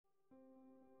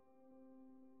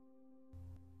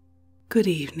Good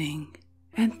evening,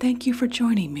 and thank you for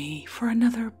joining me for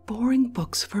another Boring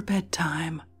Books for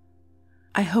Bedtime.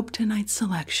 I hope tonight's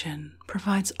selection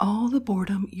provides all the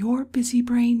boredom your busy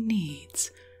brain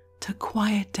needs to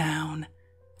quiet down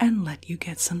and let you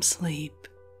get some sleep.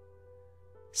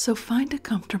 So find a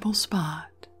comfortable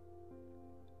spot,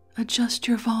 adjust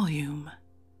your volume,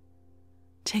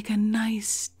 take a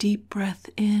nice deep breath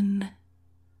in,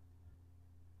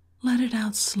 let it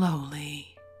out slowly,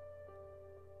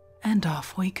 and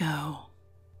off we go.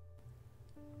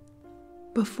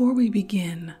 Before we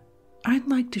begin, I'd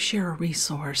like to share a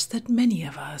resource that many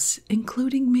of us,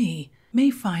 including me,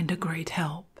 may find a great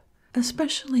help,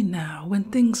 especially now when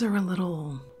things are a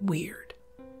little weird.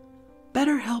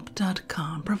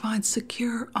 BetterHelp.com provides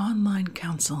secure online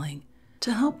counseling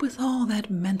to help with all that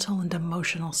mental and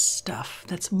emotional stuff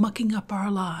that's mucking up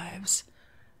our lives,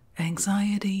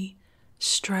 anxiety,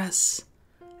 stress,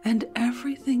 and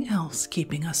everything else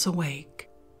keeping us awake.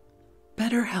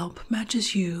 BetterHelp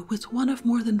matches you with one of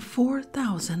more than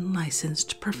 4,000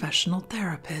 licensed professional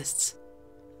therapists.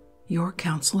 Your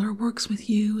counselor works with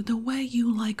you the way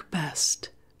you like best,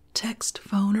 text,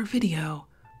 phone, or video,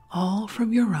 all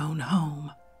from your own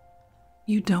home.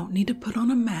 You don't need to put on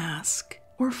a mask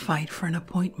or fight for an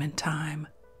appointment time.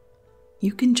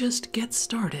 You can just get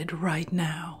started right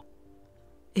now.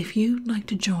 If you'd like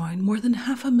to join more than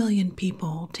 500,000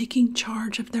 people taking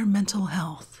charge of their mental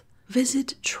health,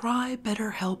 visit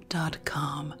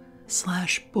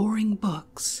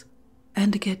trybetterhelp.com/boringbooks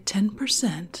and get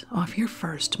 10% off your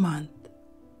first month.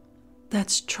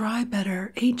 That's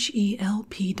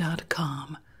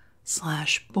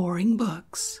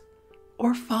trybetterhelp.com/boringbooks,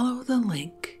 or follow the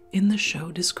link in the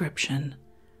show description.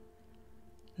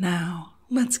 Now,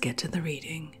 let's get to the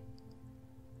reading.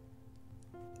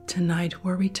 Tonight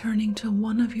we're returning to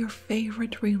one of your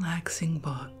favorite relaxing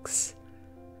books,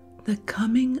 The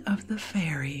Coming of the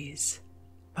Fairies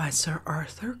by Sir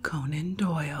Arthur Conan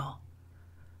Doyle,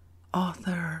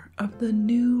 author of The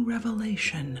New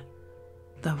Revelation,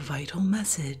 The Vital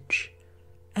Message,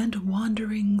 and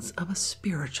Wanderings of a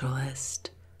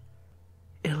Spiritualist,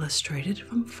 illustrated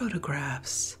from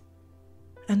photographs,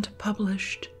 and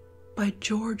published by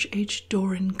George H.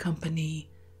 Doran Company,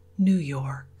 New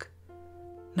York,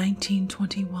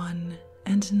 1921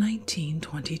 and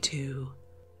 1922.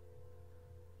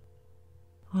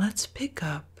 Let's pick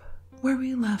up where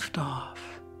we left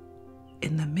off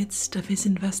in the midst of his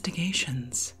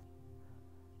investigations.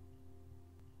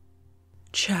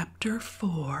 Chapter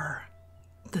 4,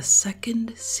 the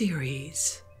second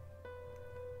series.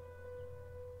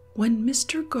 When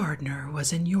Mr. Gardner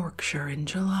was in Yorkshire in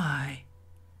July,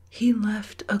 he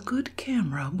left a good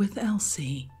camera with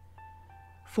Elsie,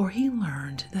 for he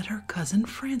learned that her cousin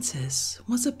Frances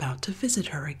was about to visit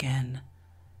her again,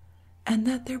 and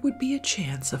that there would be a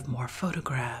chance of more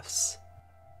photographs.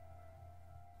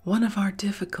 One of our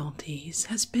difficulties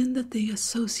has been that the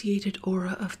associated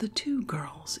aura of the two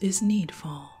girls is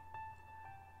needful.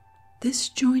 This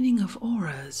joining of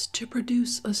auras to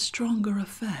produce a stronger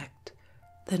effect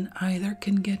than either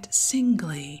can get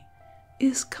singly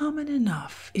is common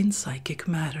enough in psychic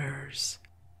matters.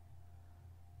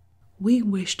 We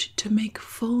wished to make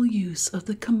full use of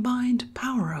the combined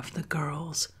power of the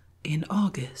girls in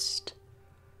August.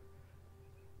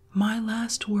 My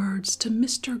last words to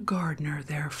Mr. Gardner,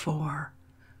 therefore,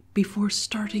 before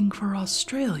starting for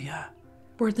Australia,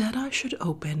 were that I should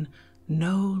open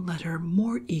no letter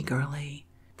more eagerly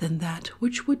than that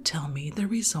which would tell me the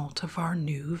result of our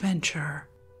new venture.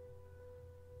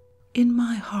 In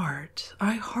my heart,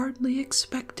 I hardly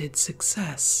expected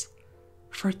success,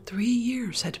 for 3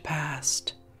 years had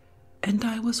passed, and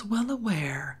I was well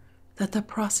aware that the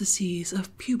processes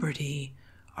of puberty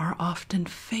are often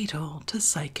fatal to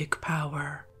psychic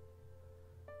power.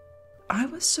 I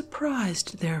was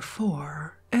surprised,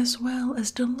 therefore, as well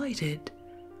as delighted,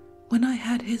 when I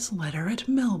had his letter at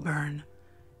Melbourne,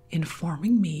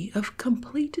 informing me of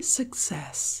complete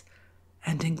success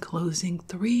and enclosing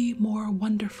 3 more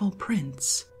wonderful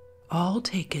prints, all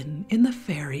taken in the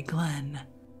fairy glen.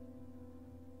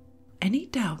 Any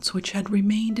doubts which had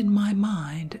remained in my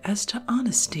mind as to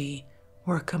honesty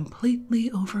were completely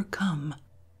overcome,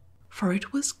 for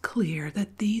it was clear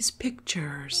that these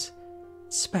pictures,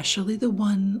 especially the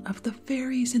one of the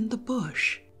fairies in the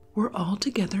bush, were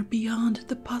altogether beyond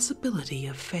the possibility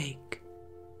of fake.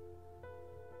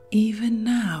 Even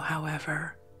now,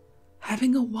 however,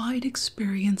 having a wide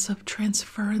experience of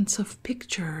transference of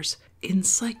pictures in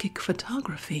psychic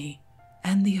photography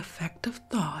and the effect of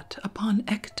thought upon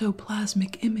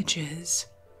ectoplasmic images,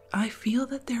 I feel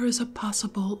that there is a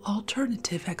possible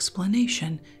alternative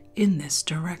explanation in this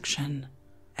direction,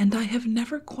 and I have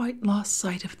never quite lost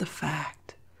sight of the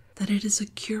fact that it is a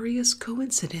curious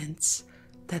coincidence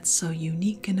that so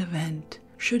unique an event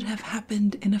should have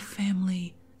happened in a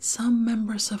family some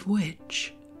members of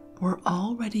which were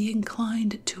already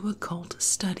inclined to occult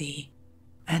study,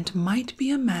 and might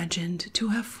be imagined to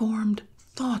have formed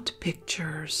thought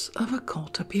pictures of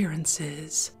occult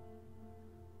appearances.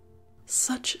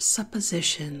 Such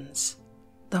suppositions,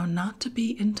 though not to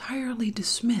be entirely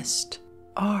dismissed,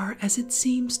 are, as it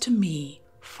seems to me,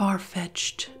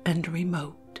 far-fetched and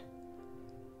remote.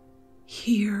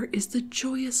 Here is the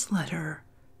joyous letter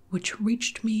which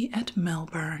reached me at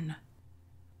Melbourne.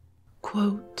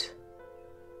 Quote,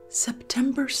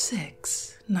 September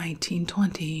 6,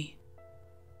 1920.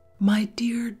 My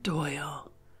dear Doyle,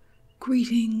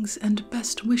 greetings and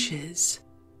best wishes.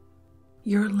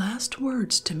 Your last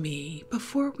words to me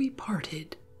before we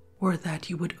parted were that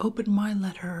you would open my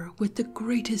letter with the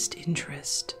greatest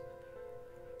interest.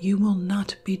 You will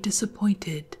not be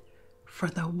disappointed, for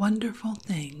the wonderful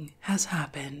thing has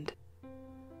happened.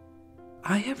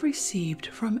 I have received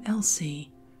from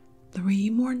Elsie 3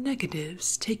 more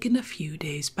negatives taken a few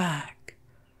days back.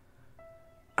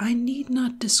 I need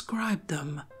not describe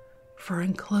them, for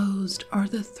enclosed are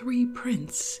the 3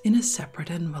 prints in a separate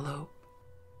envelope.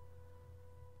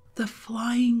 The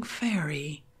Flying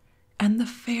Fairy and the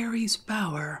Fairies'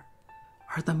 Bower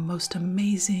are the most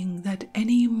amazing that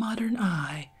any modern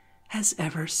eye has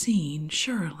ever seen,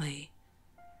 surely.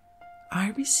 I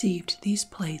received these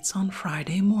plates on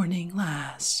Friday morning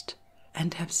last,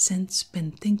 and have since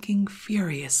been thinking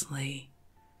furiously.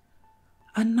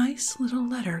 A nice little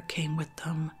letter came with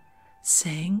them,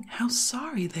 saying how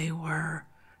sorry they were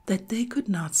that they could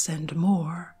not send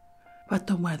more, but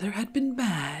the weather had been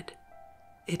bad.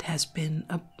 It has been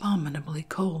abominably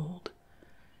cold,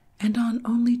 and on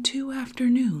only 2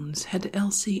 afternoons had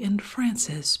Elsie and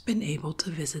Frances been able to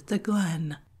visit the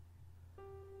glen.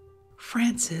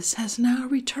 Frances has now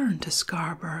returned to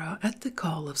Scarborough at the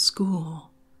call of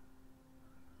school.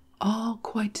 All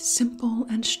quite simple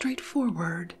and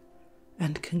straightforward,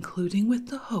 and concluding with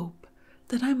the hope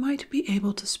that I might be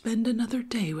able to spend another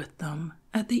day with them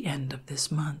at the end of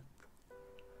this month.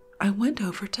 I went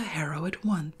over to Harrow at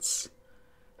once,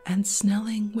 and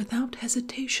Snelling without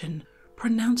hesitation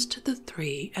pronounced the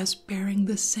 3 as bearing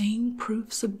the same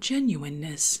proofs of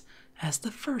genuineness as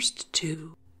the first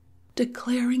 2,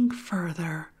 declaring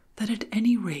further that at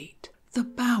any rate the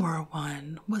Bower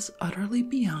one was utterly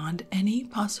beyond any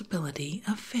possibility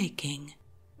of faking.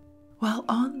 While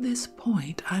on this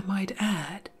point I might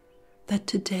add that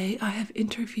today I have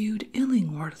interviewed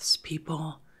Illingworth's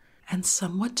people, and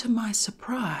somewhat to my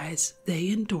surprise they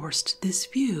endorsed this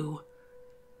view.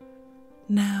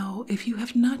 Now, if you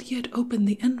have not yet opened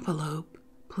the envelope,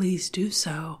 please do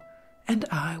so, and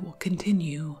I will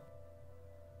continue.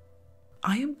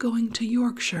 I am going to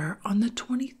Yorkshire on the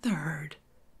 23rd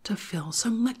to fill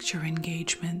some lecture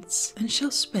engagements, and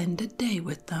shall spend a day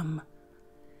with them,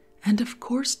 and of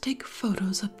course take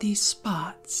photos of these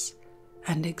spots,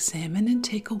 and examine and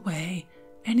take away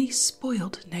any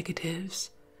spoiled negatives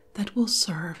that will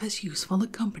serve as useful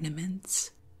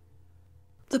accompaniments.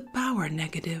 The Bower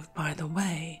negative, by the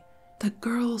way, the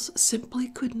girls simply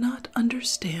could not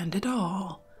understand at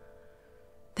all.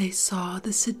 They saw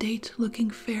the sedate-looking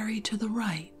fairy to the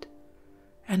right,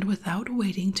 and without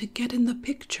waiting to get in the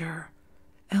picture,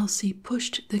 Elsie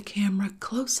pushed the camera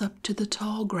close up to the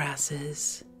tall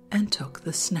grasses and took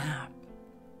the snap.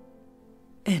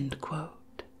 End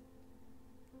quote.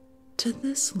 To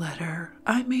this letter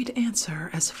I made answer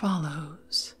as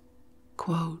follows.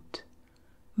 Quote,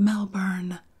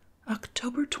 Melbourne,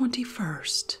 October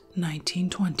 21st,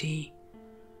 1920.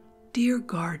 Dear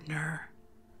Gardner,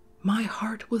 my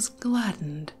heart was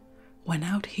gladdened when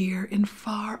out here in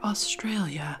far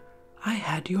Australia I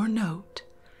had your note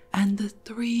and the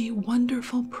 3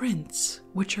 wonderful prints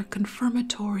which are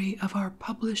confirmatory of our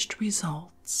published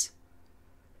results.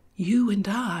 You and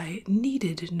I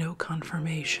needed no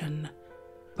confirmation,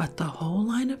 but the whole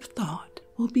line of thought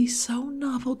will be so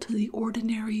novel to the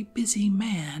ordinary busy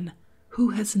man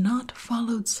who has not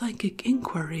followed psychic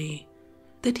inquiry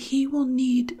that he will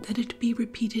need that it be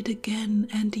repeated again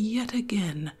and yet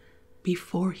again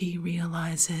before he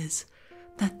realizes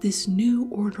that this new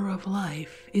order of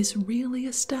life is really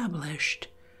established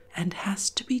and has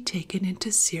to be taken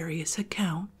into serious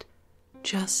account,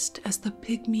 just as the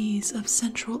pygmies of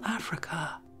Central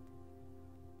Africa.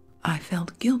 I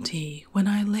felt guilty when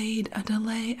I laid a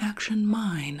delay action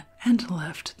mine and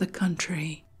left the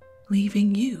country,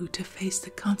 leaving you to face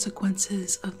the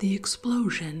consequences of the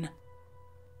explosion.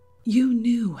 You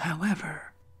knew,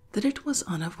 however, that it was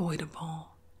unavoidable.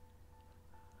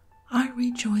 I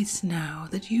rejoice now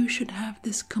that you should have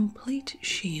this complete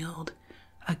shield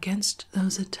against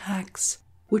those attacks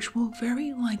which will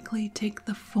very likely take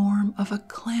the form of a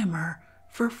clamor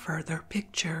for further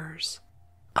pictures,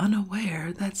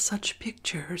 unaware that such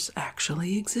pictures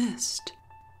actually exist.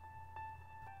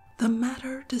 The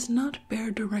matter does not bear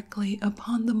directly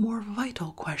upon the more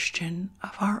vital question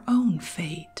of our own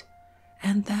fate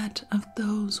and that of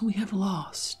those we have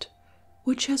lost,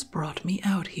 which has brought me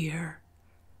out here.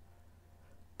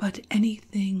 But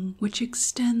anything which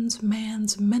extends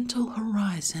man's mental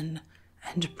horizon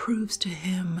and proves to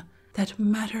him that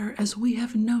matter as we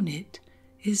have known it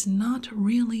is not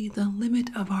really the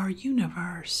limit of our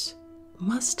universe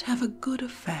must have a good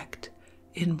effect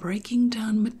in breaking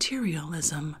down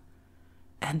materialism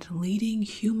and leading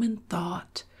human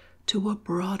thought to a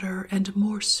broader and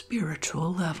more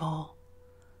spiritual level.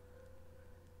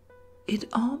 It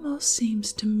almost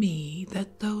seems to me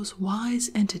that those wise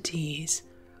entities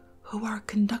who are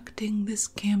conducting this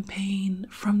campaign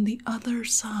from the other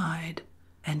side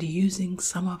and using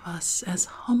some of us as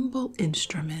humble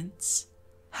instruments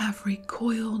have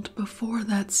recoiled before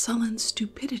that sullen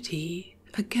stupidity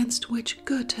against which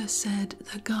Goethe said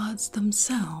the gods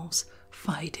themselves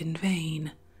fight in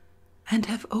vain, and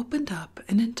have opened up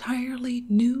an entirely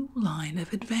new line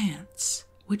of advance,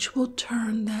 which will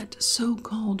turn that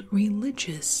so-called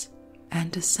religious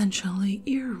and essentially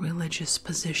irreligious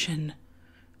position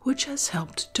which has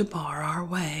helped to bar our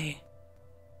way.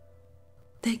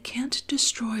 They can't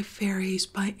destroy fairies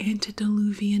by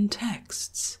antediluvian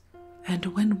texts, and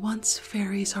when once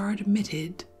fairies are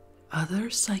admitted, other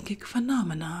psychic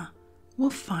phenomena will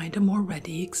find a more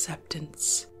ready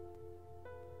acceptance.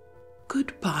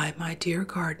 Goodbye, my dear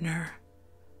gardener.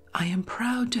 I am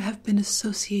proud to have been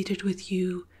associated with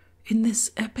you in this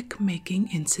epoch-making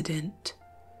incident.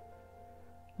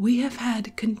 We have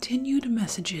had continued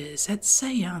messages at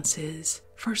seances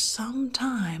for some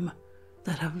time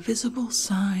that a visible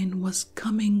sign was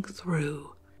coming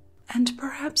through, and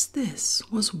perhaps this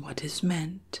was what is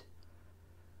meant.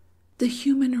 The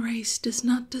human race does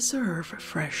not deserve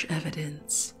fresh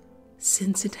evidence,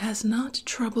 since it has not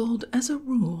troubled as a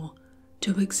rule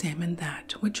to examine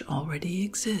that which already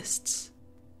exists.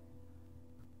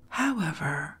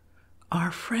 However, our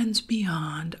friends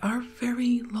beyond are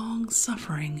very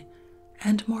long-suffering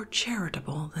and more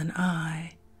charitable than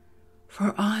I,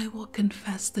 for I will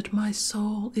confess that my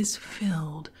soul is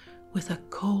filled with a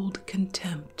cold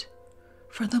contempt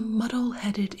for the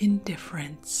muddle-headed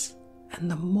indifference and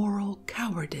the moral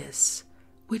cowardice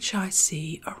which I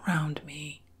see around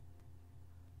me.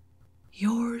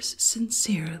 Yours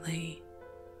sincerely,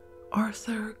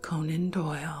 Arthur Conan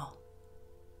Doyle.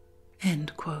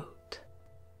 End quote.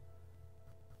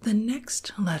 The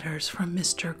next letters from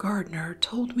Mr. Gardner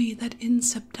told me that in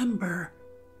September,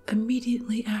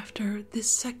 immediately after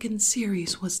this second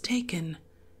series was taken,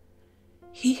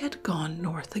 he had gone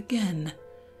north again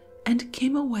and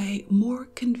came away more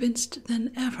convinced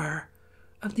than ever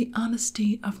of the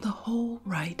honesty of the whole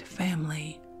Wright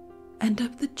family and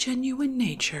of the genuine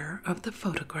nature of the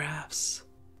photographs.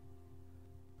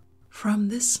 From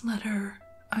this letter,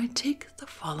 I take the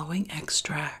following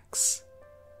extracts.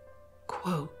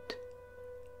 Quote,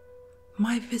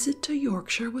 "My visit to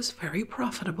Yorkshire was very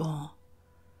profitable.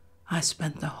 I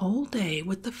spent the whole day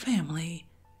with the family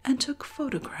and took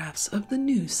photographs of the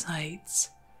new sites,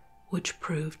 which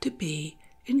proved to be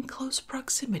in close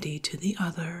proximity to the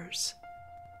others.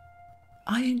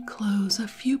 I enclose a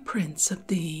few prints of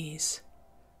these.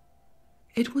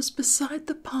 It was beside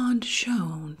the pond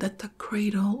shown that the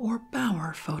cradle or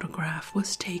bower photograph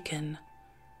was taken.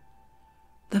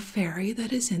 The fairy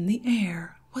that is in the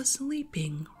air was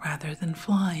leaping rather than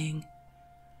flying.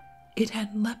 It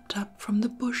had leapt up from the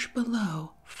bush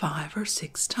below 5 or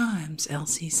 6 times,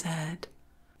 Elsie said,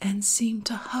 and seemed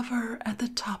to hover at the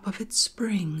top of its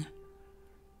spring.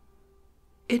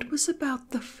 It was about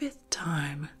the 5th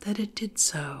time that it did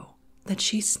so that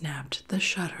she snapped the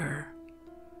shutter.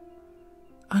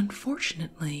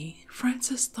 Unfortunately,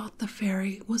 Frances thought the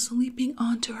fairy was leaping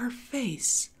onto her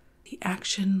face. The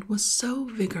action was so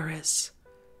vigorous,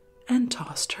 and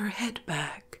tossed her head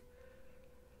back.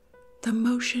 The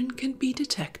motion can be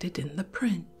detected in the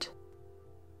print.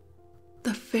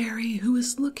 The fairy who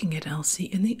is looking at Elsie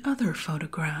in the other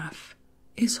photograph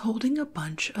is holding a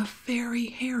bunch of fairy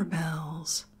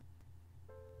harebells.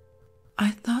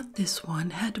 I thought this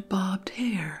one had bobbed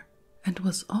hair and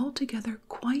was altogether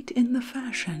quite in the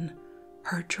fashion.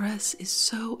 Her dress is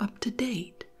so up to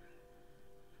date.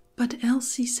 But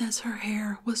Elsie says her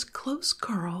hair was close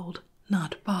curled,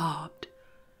 not bobbed.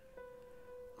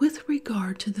 With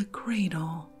regard to the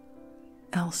cradle,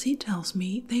 Elsie tells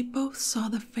me they both saw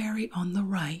the fairy on the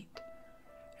right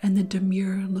and the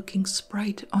demure-looking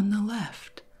sprite on the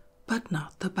left, but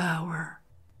not the bower.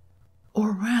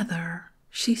 Or rather,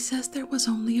 she says there was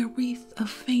only a wreath of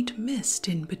faint mist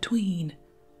in between,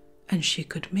 and she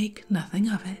could make nothing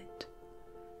of it.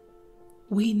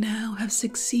 We now have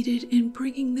succeeded in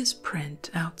bringing this print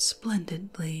out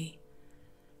splendidly,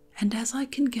 and as I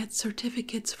can get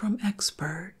certificates from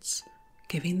experts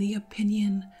giving the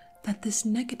opinion that this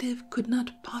negative could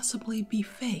not possibly be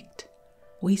faked,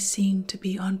 we seem to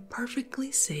be on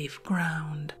perfectly safe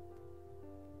ground.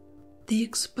 The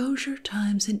exposure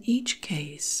times in each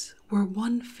case were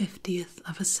 1/50th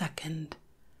of a second,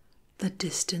 the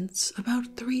distance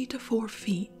about 3 to 4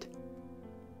 feet.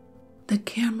 The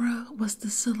camera was the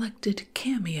selected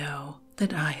cameo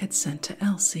that I had sent to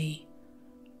Elsie,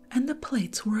 and the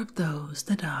plates were of those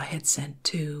that I had sent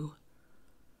too.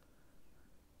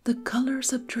 The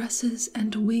colors of dresses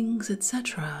and wings,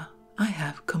 etc., I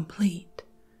have complete,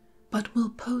 but will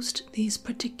post these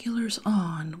particulars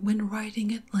on when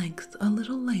writing at length a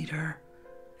little later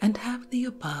and have the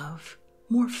above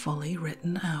more fully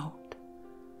written out.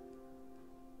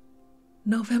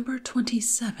 November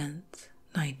 27th,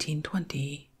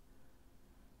 1920.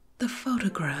 The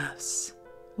photographs.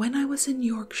 When I was in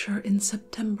Yorkshire in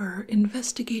September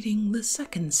investigating the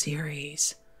second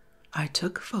series, I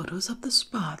took photos of the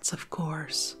spots, of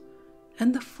course,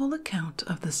 and the full account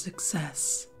of the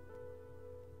success.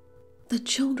 The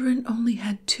children only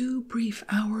had 2 brief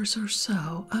hours or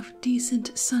so of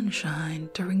decent sunshine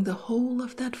during the whole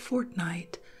of that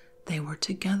fortnight they were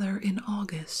together in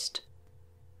August.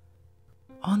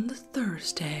 On the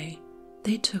Thursday,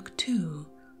 they took 2,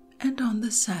 and on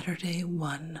the Saturday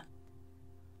 1.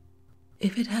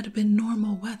 If it had been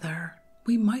normal weather,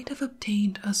 we might have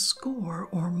obtained a score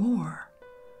or more.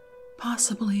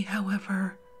 Possibly,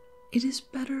 however, it is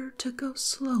better to go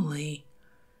slowly,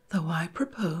 though I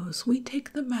propose we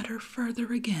take the matter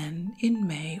further again in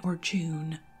May or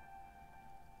June.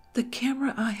 The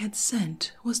camera I had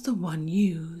sent was the one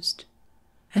used,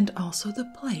 and also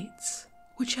the plates,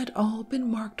 which had all been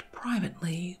marked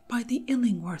privately by the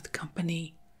Illingworth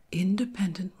Company,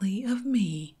 independently of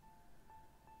me.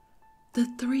 The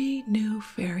 3 new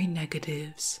fairy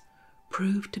negatives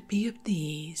prove to be of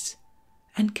these,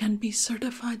 and can be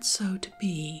certified so to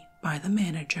be by the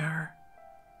manager.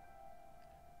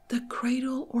 The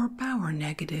cradle or bower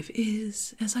negative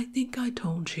is, as I think I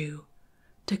told you,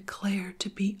 declared to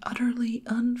be utterly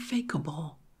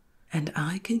unfakeable, and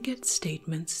I can get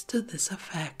statements to this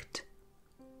effect.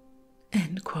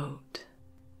 End quote.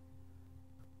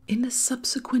 In a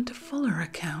subsequent fuller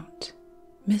account,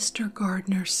 Mr.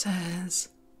 Gardner says,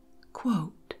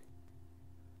 quote,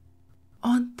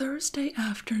 on Thursday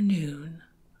afternoon,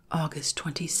 August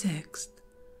 26th,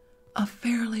 a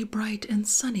fairly bright and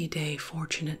sunny day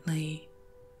fortunately,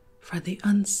 for the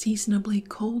unseasonably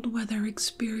cold weather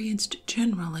experienced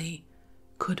generally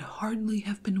could hardly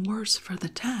have been worse for the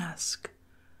task,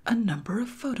 a number of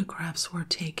photographs were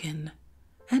taken,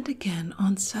 and again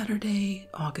on Saturday,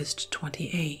 August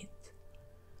 28th.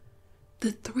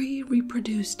 The 3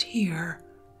 reproduced here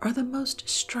are the most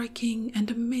striking and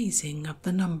amazing of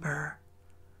the number.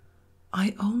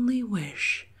 I only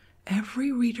wish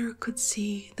every reader could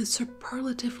see the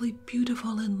superlatively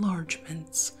beautiful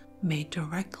enlargements made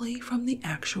directly from the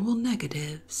actual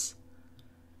negatives.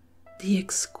 The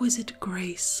exquisite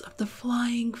grace of the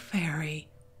flying fairy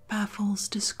baffles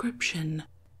description.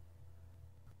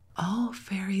 All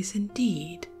fairies,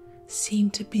 indeed, seem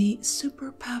to be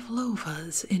super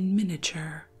Pavlovas in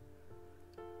miniature.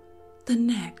 The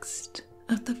next,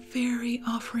 of the fairy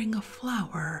offering a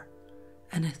flower,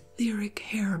 an etheric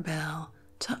harebell,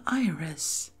 to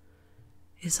Iris,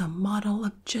 is a model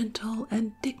of gentle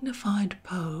and dignified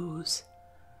pose.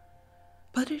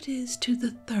 But it is to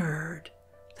the third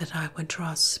that I would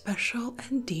draw special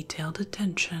and detailed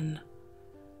attention.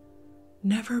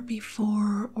 Never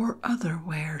before or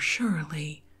otherwhere,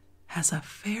 surely, has a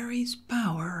fairy's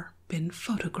bower been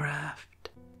photographed.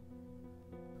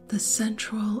 The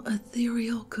central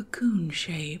ethereal cocoon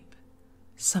shape,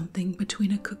 something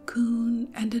between a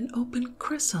cocoon and an open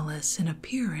chrysalis in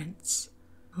appearance,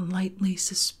 lightly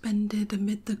suspended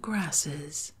amid the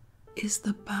grasses, is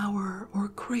the bower or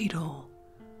cradle.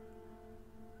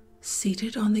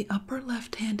 Seated on the upper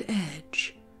left-hand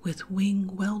edge, with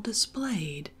wing well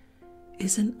displayed,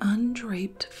 is an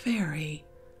undraped fairy,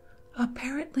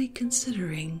 apparently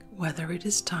considering whether it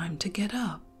is time to get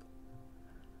up.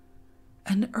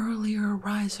 An earlier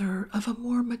riser of a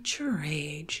more mature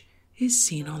age is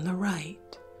seen on the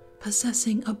right,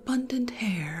 possessing abundant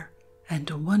hair and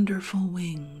wonderful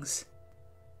wings.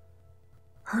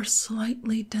 her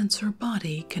slightly denser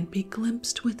body can be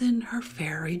glimpsed within her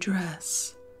fairy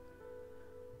dress.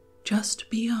 Just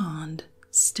beyond,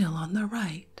 still on the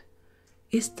right,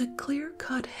 is the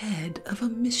clear-cut head of a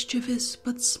mischievous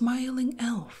but smiling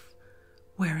elf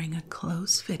wearing a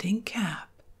close-fitting cap.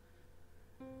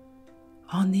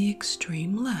 On the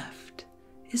extreme left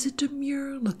is a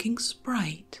demure-looking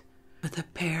sprite with a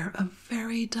pair of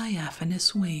very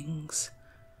diaphanous wings,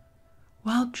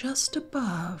 while just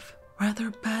above,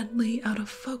 rather badly out of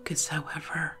focus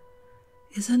however,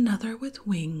 is another with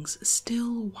wings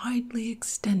still widely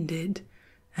extended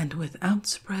and with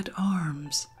outspread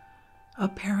arms,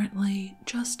 apparently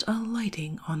just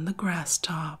alighting on the grass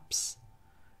tops.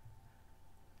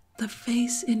 The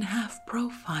face in half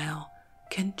profile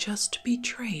can just be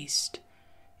traced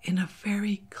in a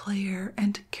very clear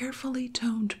and carefully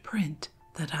toned print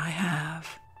that I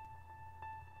have.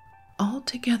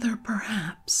 Altogether,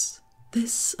 perhaps,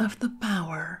 this of the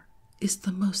bower is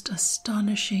the most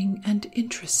astonishing and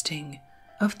interesting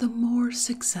of the more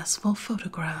successful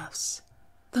photographs,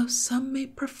 though some may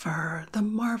prefer the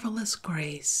marvelous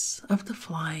grace of the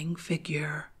flying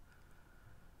figure.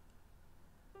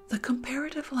 The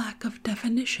comparative lack of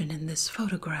definition in this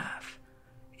photograph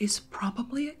is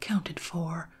probably accounted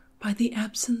for by the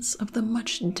absence of the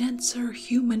much denser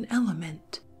human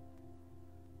element.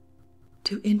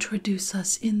 To introduce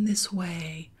us in this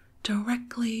way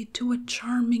directly to a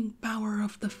charming bower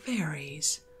of the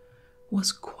fairies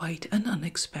was quite an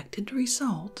unexpected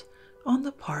result on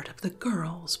the part of the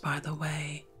girls, by the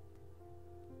way.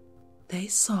 They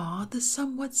saw the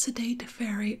somewhat sedate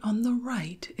fairy on the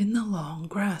right in the long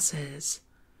grasses,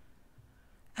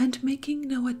 and making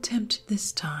no attempt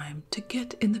this time to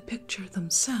get in the picture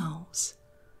themselves,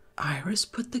 Iris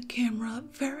put the camera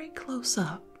very close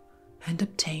up and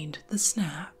obtained the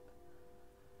snap.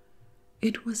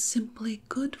 It was simply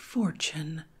good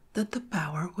fortune that the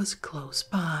bower was close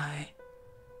by.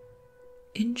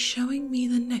 In showing me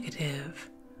the negative,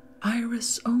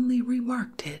 Iris only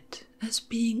remarked it as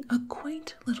being a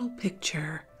quaint little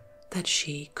picture that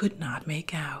she could not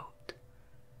make out.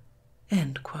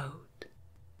 End quote.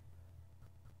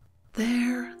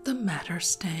 There the matter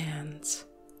stands,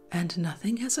 and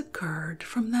nothing has occurred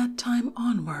from that time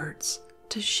onwards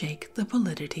to shake the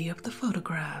validity of the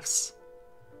photographs.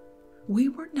 We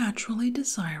were naturally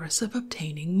desirous of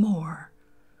obtaining more,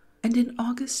 and in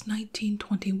August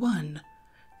 1921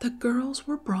 the girls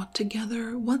were brought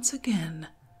together once again,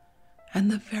 and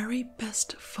the very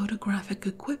best photographic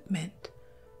equipment,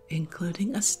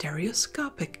 including a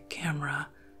stereoscopic camera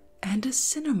and a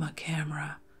cinema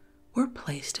camera, were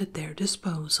placed at their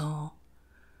disposal.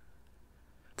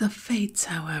 The fates,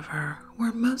 however,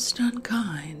 were most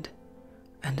unkind,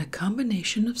 and a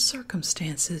combination of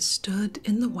circumstances stood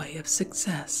in the way of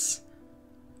success.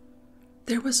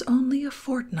 There was only a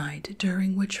fortnight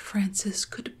during which Frances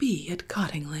could be at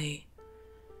Cottingley,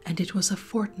 and it was a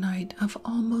fortnight of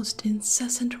almost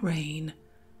incessant rain,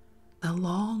 the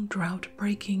long drought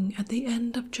breaking at the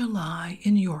end of July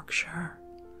in Yorkshire.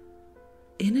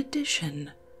 In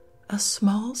addition, a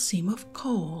small seam of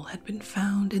coal had been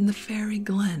found in the fairy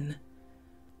glen,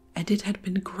 and it had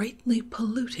been greatly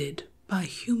polluted by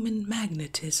human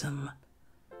magnetism.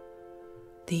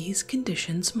 These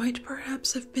conditions might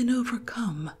perhaps have been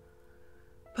overcome,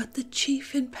 but the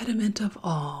chief impediment of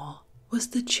all was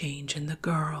the change in the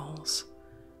girls,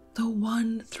 the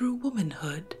one through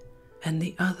womanhood and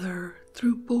the other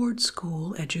through board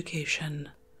school education.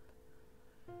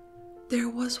 There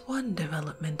was one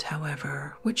development,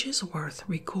 however, which is worth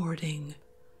recording.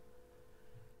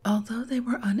 Although they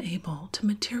were unable to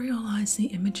materialize the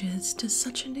images to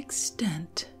such an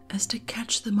extent as to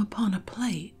catch them upon a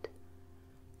plate,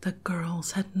 the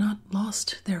girls had not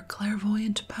lost their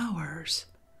clairvoyant powers,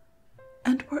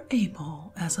 and were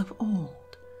able, as of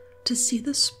old, to see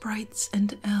the sprites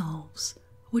and elves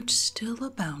which still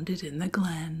abounded in the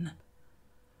glen.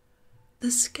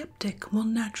 The skeptic will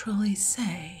naturally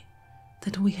say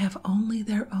that we have only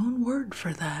their own word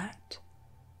for that,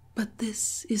 but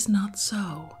this is not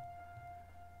so.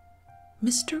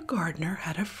 Mr. Gardner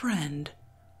had a friend,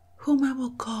 whom I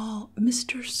will call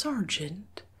Mr.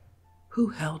 Sargent, who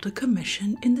held a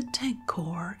commission in the Tank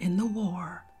Corps in the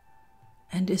war,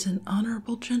 and is an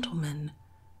honorable gentleman,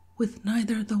 with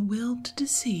neither the will to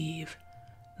deceive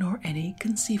nor any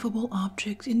conceivable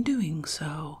object in doing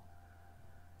so.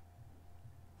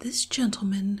 This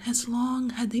gentleman has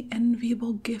long had the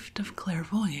enviable gift of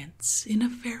clairvoyance in a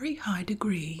very high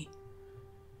degree,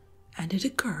 and it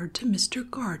occurred to Mr.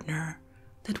 Gardner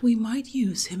that we might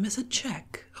use him as a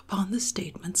check upon the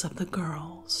statements of the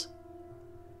girls.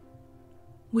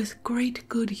 With great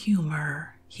good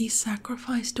humor, he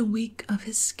sacrificed a week of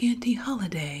his scanty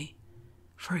holiday,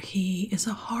 for he is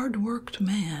a hard-worked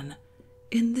man,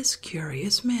 in this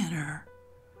curious manner.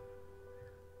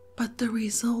 But the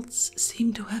results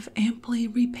seem to have amply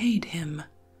repaid him.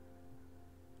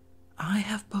 I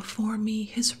have before me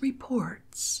his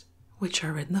reports, which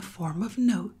are in the form of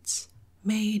notes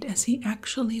made as he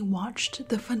actually watched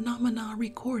the phenomena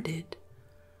recorded.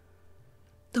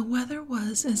 The weather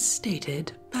was, as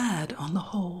stated, bad on the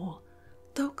whole,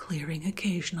 though clearing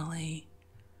occasionally.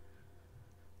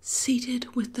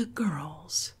 Seated with the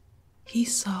girls, he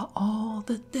saw all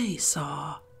that they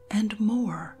saw, and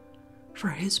more, for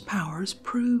his powers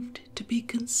proved to be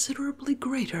considerably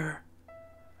greater.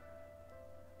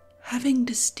 Having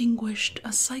distinguished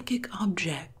a psychic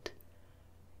object,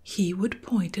 he would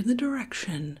point in the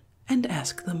direction and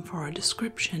ask them for a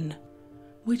description,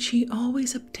 which he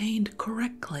always obtained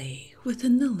correctly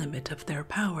within the limit of their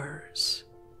powers.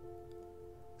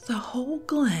 The whole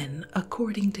glen,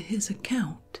 according to his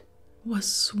account,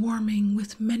 was swarming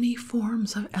with many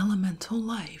forms of elemental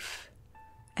life,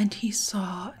 and he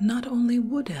saw not only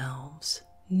wood elves,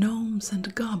 gnomes,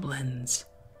 and goblins,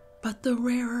 but the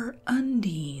rarer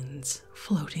undines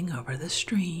floating over the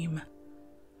stream.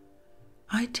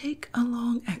 I take a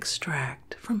long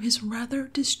extract from his rather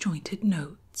disjointed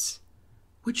notes,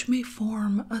 which may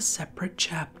form a separate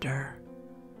chapter.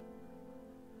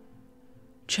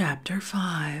 Chapter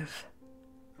 5.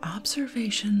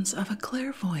 Observations of a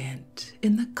Clairvoyant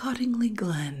in the Cottingley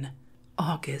Glen,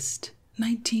 August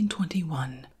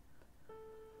 1921.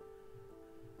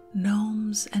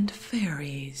 Gnomes and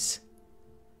Fairies.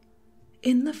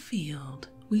 In the field,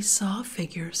 we saw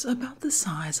figures about the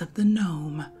size of the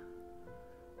gnome.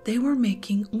 They were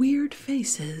making weird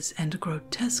faces and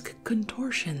grotesque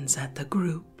contortions at the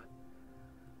group.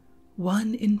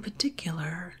 One in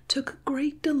particular took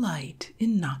great delight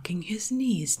in knocking his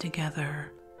knees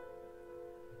together.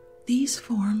 These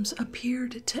forms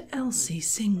appeared to Elsie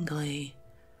singly,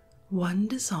 one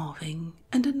dissolving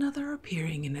and another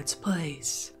appearing in its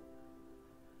place.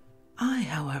 I,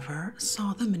 however,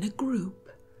 saw them in a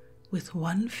group, with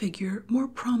one figure more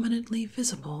prominently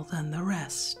visible than the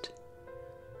rest.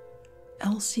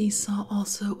 Elsie saw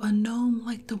also a gnome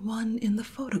like the one in the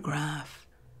photograph,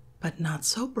 but not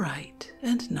so bright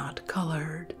and not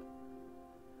colored.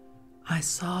 I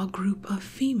saw a group of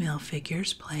female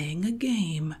figures playing a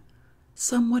game,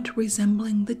 somewhat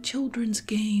resembling the children's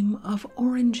game of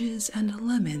oranges and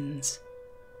lemons.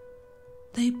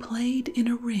 They played in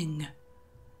a ring.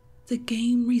 The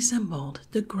game resembled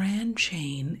the grand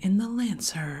chain in the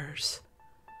Lancers.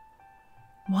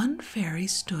 One fairy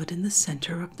stood in the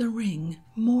center of the ring,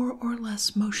 more or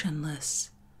less motionless,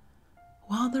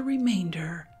 while the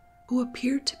remainder, who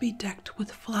appeared to be decked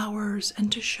with flowers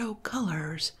and to show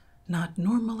colors not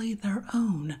normally their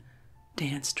own,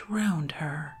 danced round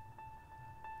her.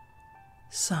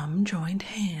 Some joined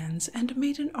hands and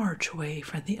made an archway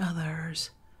for the others,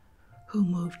 who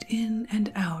moved in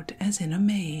and out as in a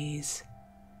maze.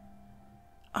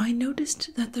 I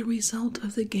noticed that the result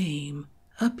of the game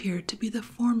appeared to be the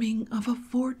forming of a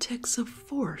vortex of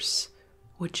force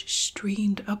which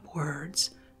streamed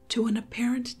upwards to an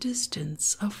apparent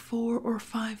distance of 4 or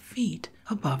 5 feet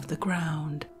above the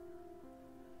ground.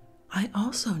 I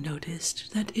also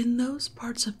noticed that in those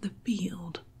parts of the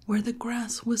field where the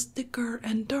grass was thicker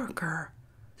and darker,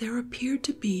 there appeared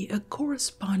to be a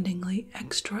correspondingly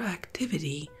extra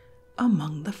activity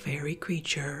among the fairy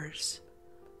creatures.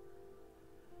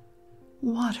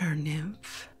 Water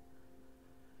nymph.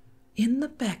 In the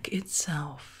beck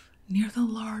itself, near the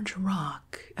large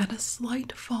rock, at a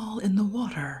slight fall in the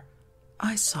water,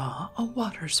 I saw a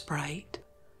water sprite.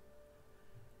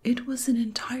 It was an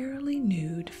entirely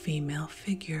nude female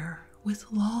figure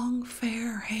with long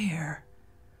fair hair,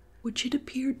 which it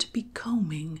appeared to be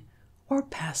combing or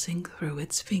passing through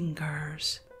its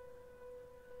fingers.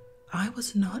 I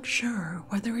was not sure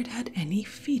whether it had any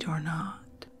feet or not.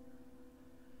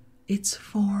 Its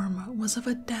form was of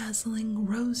a dazzling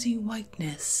rosy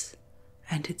whiteness,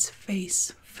 and its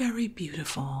face very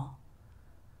beautiful.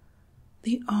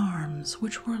 The arms,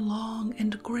 which were long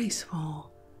and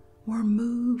graceful, were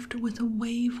moved with a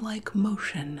wave-like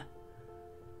motion.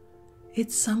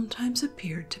 It sometimes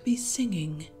appeared to be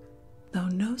singing, though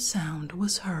no sound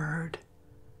was heard.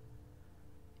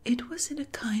 It was in a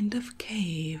kind of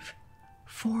cave,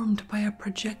 formed by a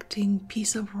projecting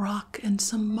piece of rock and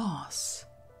some moss.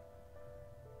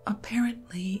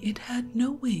 Apparently it had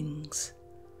no wings,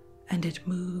 and it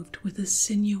moved with a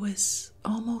sinuous,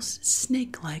 almost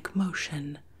snake-like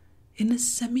motion in a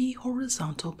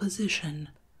semi-horizontal position.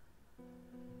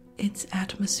 Its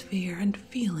atmosphere and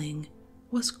feeling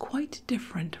was quite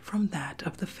different from that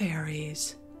of the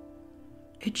fairies.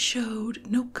 It showed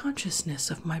no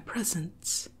consciousness of my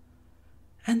presence,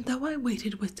 and though I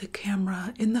waited with the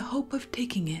camera in the hope of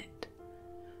taking it,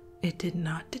 it did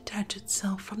not detach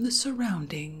itself from the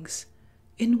surroundings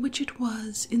in which it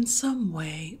was in some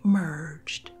way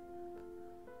merged.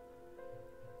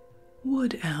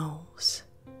 Wood elves.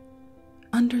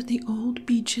 Under the old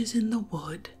beeches in the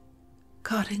wood,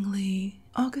 Cottingley,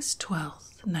 August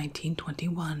 12th,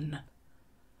 1921.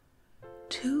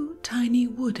 Two tiny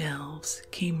wood elves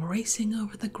came racing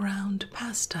over the ground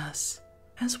past us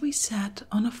as we sat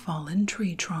on a fallen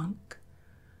tree trunk.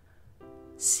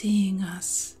 Seeing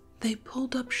us, they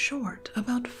pulled up short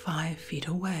about 5 feet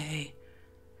away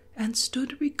and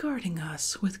stood regarding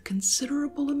us with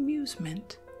considerable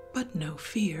amusement but no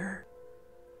fear.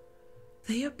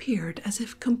 They appeared as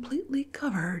if completely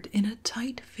covered in a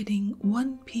tight-fitting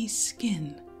one-piece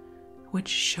skin, which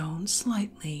shone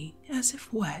slightly as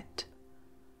if wet.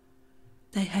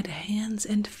 They had hands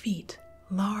and feet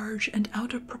large and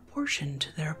out of proportion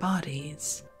to their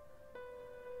bodies.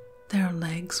 Their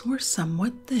legs were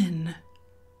somewhat thin,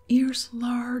 ears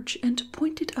large and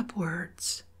pointed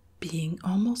upwards, being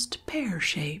almost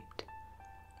pear-shaped.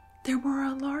 There were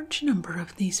a large number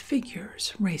of these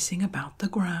figures racing about the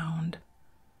ground.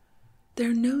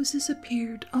 Their noses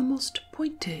appeared almost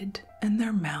pointed and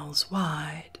their mouths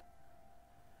wide.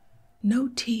 No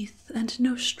teeth and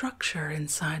no structure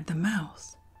inside the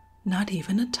mouth, not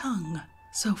even a tongue,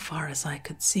 so far as I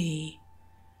could see.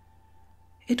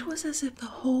 It was as if the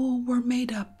whole were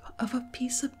made up of a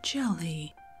piece of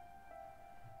jelly.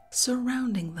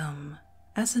 Surrounding them,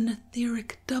 as an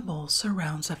etheric double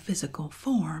surrounds a physical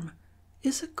form,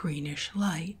 is a greenish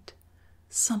light,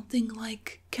 something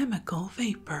like chemical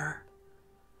vapor.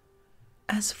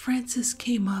 As Francis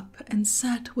came up and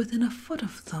sat within a foot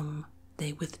of them,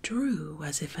 they withdrew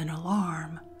as if in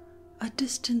alarm, a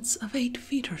distance of 8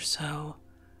 feet or so,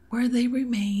 where they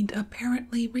remained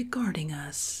apparently regarding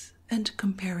us and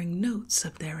comparing notes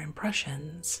of their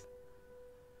impressions.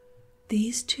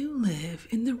 These two live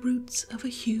in the roots of a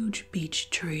huge beech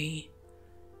tree.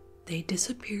 They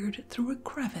disappeared through a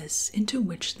crevice into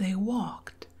which they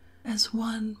walked, as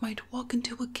one might walk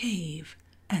into a cave,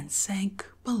 and sank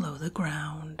below the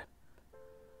ground.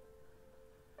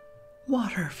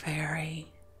 Water Fairy,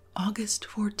 August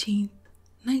 14th,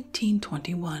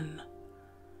 1921.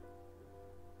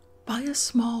 By a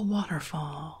small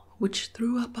waterfall, which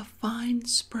threw up a fine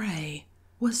spray,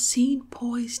 was seen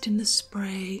poised in the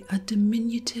spray a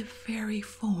diminutive fairy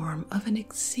form of an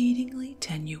exceedingly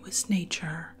tenuous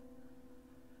nature.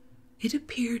 It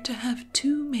appeared to have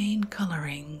 2 main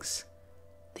colorings,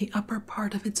 the upper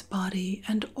part of its body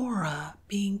and aura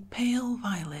being pale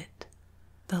violet,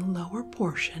 the lower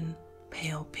portion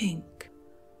pale pink.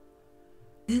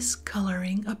 This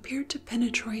coloring appeared to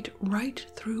penetrate right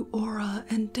through aura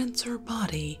and denser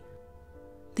body,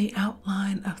 the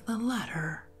outline of the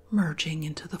latter merging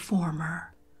into the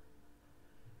former.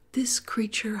 This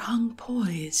creature hung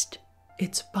poised,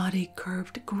 its body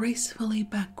curved gracefully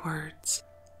backwards,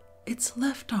 its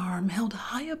left arm held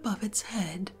high above its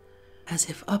head, as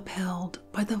if upheld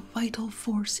by the vital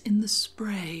force in the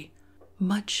spray,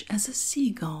 much as a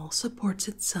seagull supports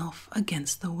itself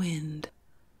against the wind.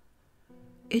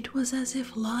 It was as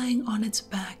if lying on its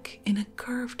back in a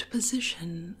curved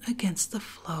position against the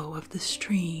flow of the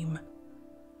stream.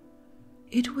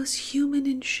 It was human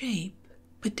in shape,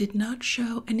 but did not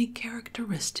show any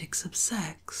characteristics of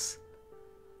sex.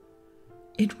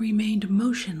 It remained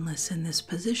motionless in this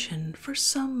position for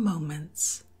some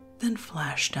moments, then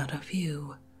flashed out of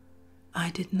view. I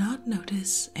did not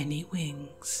notice any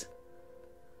wings.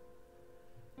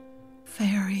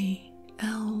 Fairy,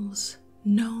 elves,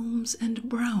 gnomes, and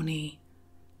brownie.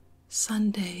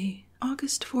 Sunday,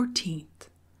 August 14th,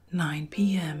 9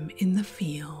 p.m. in the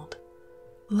field.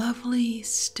 Lovely,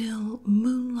 still,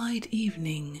 moonlight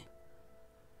evening.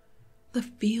 The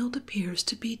field appears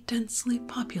to be densely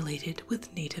populated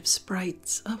with native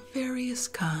sprites of various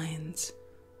kinds,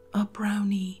 a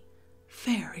brownie,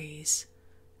 fairies,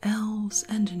 elves,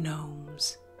 and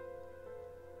gnomes.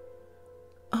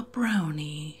 A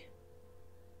brownie.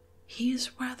 He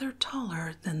is rather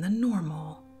taller than the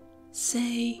normal,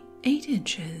 say 8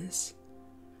 inches,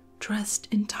 dressed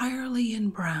entirely in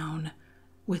brown,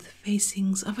 with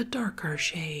facings of a darker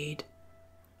shade,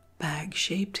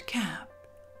 bag-shaped cap,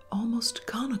 almost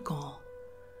conical,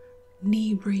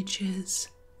 knee breeches,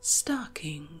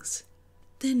 stockings,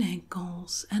 thin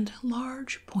ankles, and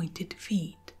large pointed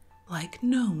feet, like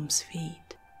gnomes'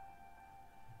 feet.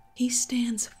 He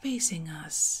stands facing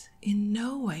us, in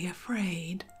no way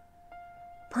afraid.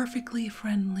 perfectly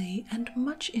friendly and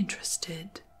much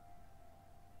interested.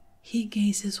 He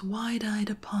gazes wide-eyed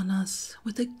upon us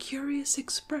with a curious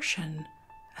expression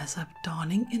as of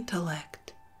dawning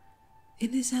intellect.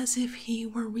 It is as if he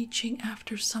were reaching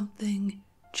after something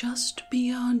just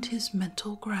beyond his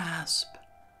mental grasp.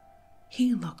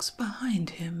 He looks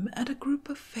behind him at a group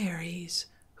of fairies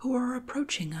who are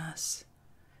approaching us,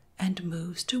 and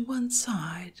moves to one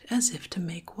side as if to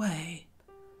make way.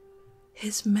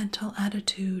 His mental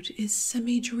attitude is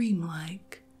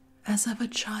semi-dreamlike, as of a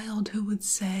child who would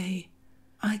say,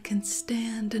 "I can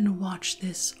stand and watch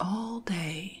this all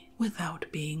day without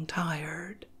being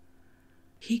tired."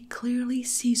 He clearly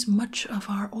sees much of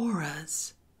our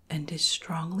auras and is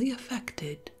strongly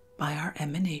affected by our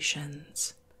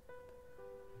emanations.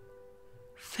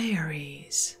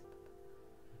 Fairies.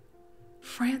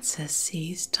 Francis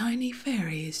sees tiny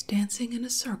fairies dancing in a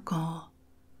circle,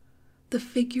 the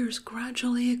figures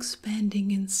gradually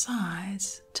expanding in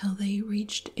size till they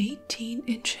reached 18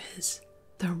 inches,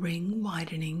 the ring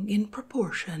widening in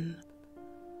proportion.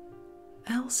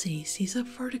 Elsie sees a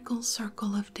vertical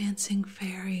circle of dancing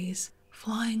fairies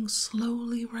flying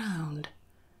slowly round.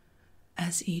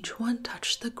 As each one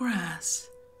touched the grass,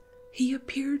 he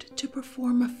appeared to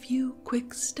perform a few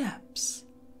quick steps,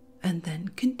 and then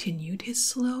continued his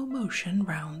slow motion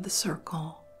round the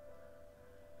circle.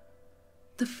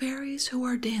 The fairies who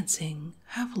are dancing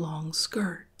have long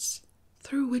skirts,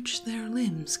 through which their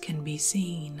limbs can be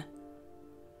seen.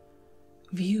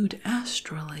 Viewed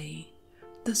astrally,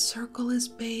 the circle is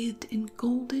bathed in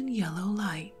golden yellow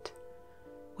light,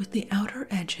 with the outer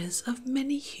edges of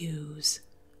many hues,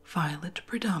 violet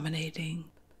predominating.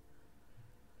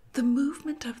 The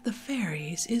movement of the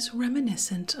fairies is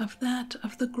reminiscent of that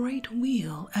of the great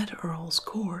wheel at Earl's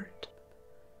Court.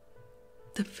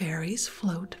 The fairies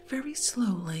float very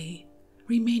slowly,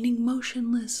 remaining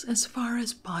motionless as far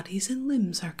as bodies and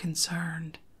limbs are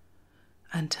concerned,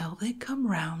 until they come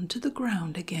round to the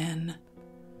ground again.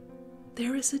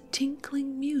 There is a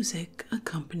tinkling music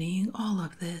accompanying all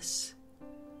of this.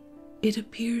 It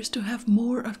appears to have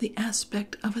more of the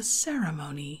aspect of a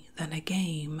ceremony than a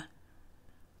game.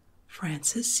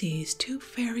 Francis sees two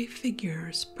fairy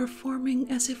figures performing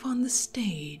as if on the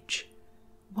stage,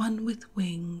 one with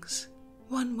wings,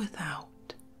 one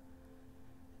without.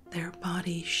 Their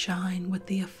bodies shine with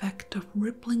the effect of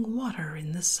rippling water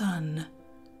in the sun.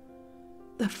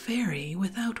 The fairy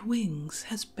without wings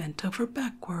has bent over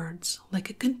backwards like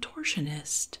a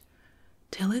contortionist,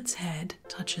 till its head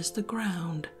touches the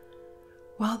ground,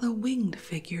 while the winged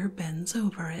figure bends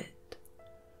over it.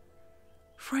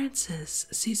 Francis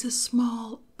sees a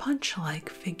small, punch-like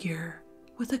figure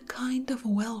with a kind of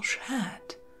Welsh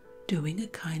hat, doing a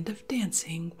kind of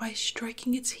dancing by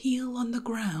striking its heel on the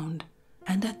ground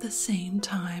and at the same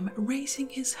time raising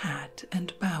his hat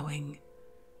and bowing.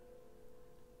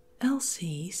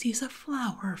 Elsie sees a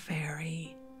flower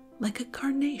fairy, like a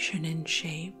carnation in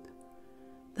shape,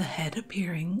 the head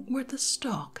appearing where the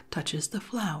stalk touches the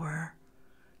flower,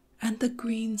 and the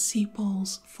green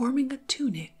sepals forming a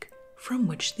tunic from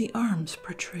which the arms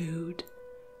protrude,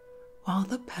 while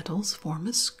the petals form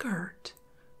a skirt,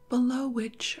 below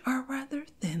which are rather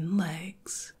thin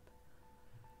legs.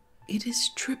 It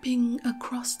is tripping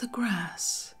across the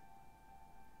grass.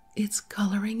 Its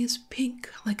coloring is pink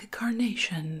like a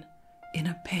carnation, in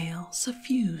a pale,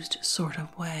 suffused sort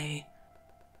of way.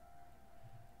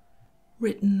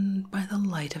 Written by the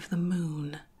light of the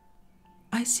moon,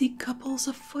 I see couples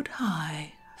a foot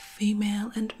high,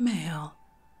 female and male,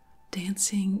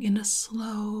 dancing in a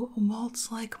slow,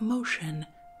 waltz-like motion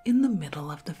in the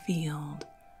middle of the field.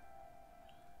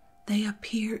 They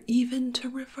appear even to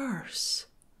reverse.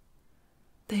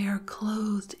 They are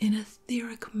clothed in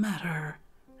etheric matter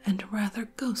and rather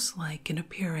ghost-like in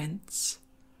appearance.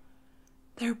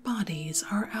 Their bodies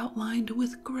are outlined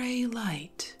with gray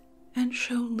light and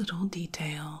show little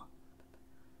detail.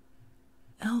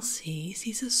 Elsie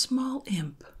sees a small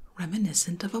imp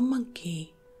reminiscent of a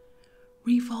monkey,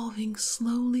 revolving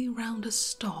slowly round a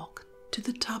stalk to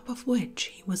the top of which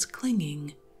he was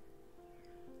clinging.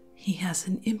 He has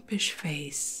an impish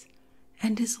face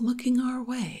and is looking our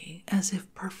way as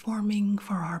if performing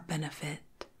for our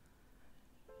benefit.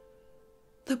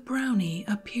 The brownie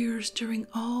appears during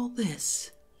all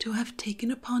this to have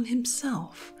taken upon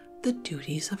himself the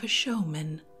duties of a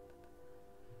showman.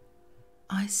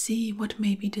 I see what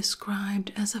may be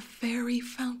described as a fairy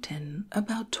fountain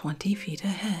about 20 feet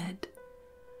ahead.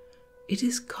 It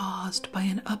is caused by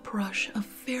an uprush of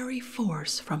fairy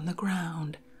force from the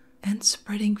ground and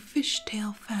spreading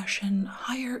fishtail fashion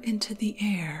higher into the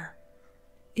air.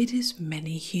 It is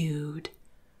many-hued.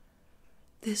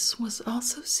 This was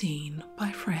also seen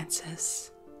by Francis.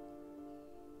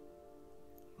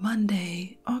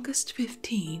 Monday, August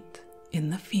 15th,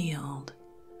 in the field.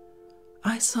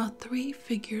 I saw 3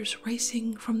 figures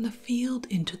racing from the field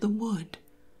into the wood,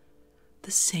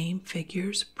 the same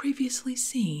figures previously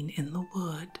seen in the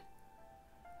wood.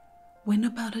 When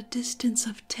about a distance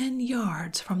of 10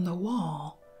 yards from the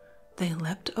wall, they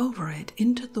leapt over it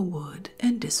into the wood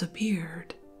and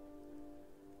disappeared.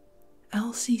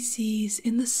 Elsie sees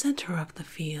in the center of the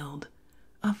field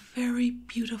a very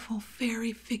beautiful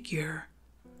fairy figure,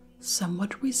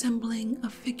 somewhat resembling a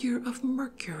figure of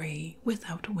Mercury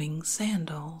without winged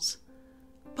sandals,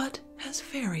 but has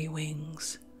fairy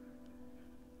wings.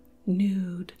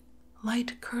 Nude,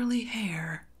 light curly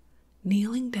hair,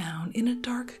 kneeling down in a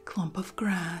dark clump of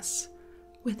grass,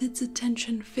 with its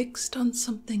attention fixed on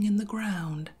something in the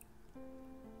ground.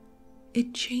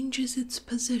 It changes its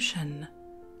position.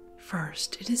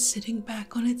 First it is sitting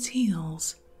back on its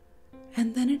heels,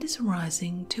 and then it is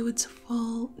rising to its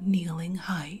full kneeling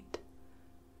height.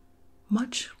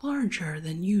 Much larger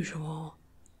than usual,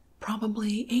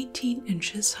 probably 18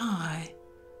 inches high.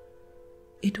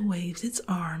 It waves its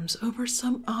arms over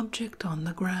some object on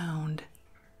the ground.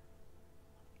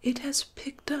 It has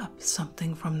picked up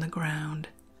something from the ground,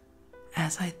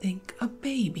 as I think a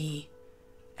baby,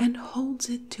 and holds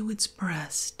it to its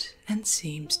breast and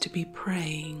seems to be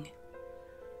praying.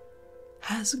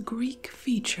 Has Greek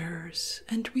features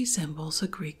and resembles a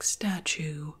Greek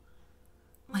statue,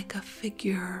 like a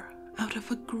figure out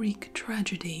of a Greek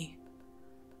tragedy.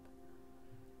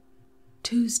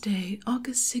 Tuesday,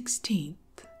 August 16th,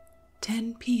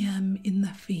 10 p.m. in the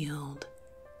field,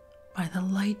 by the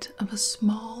light of a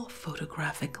small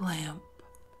photographic lamp.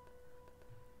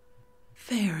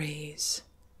 Fairies.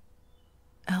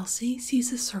 Elsie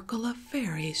sees a circle of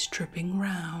fairies tripping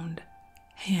round,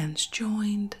 hands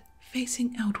joined,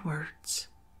 facing outwards.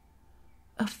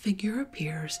 A figure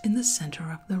appears in the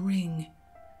center of the ring.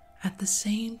 At the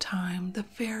same time, the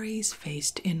fairies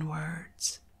faced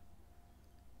inwards.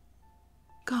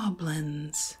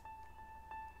 Goblins.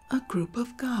 A group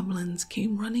of goblins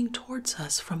came running towards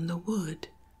us from the wood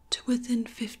to within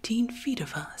 15 feet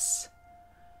of us.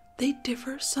 They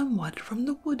differ somewhat from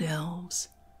the wood elves,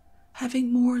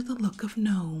 having more the look of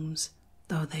gnomes,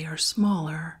 though they are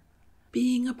smaller,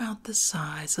 being about the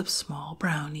size of small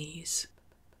brownies.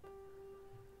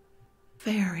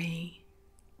 Fairy.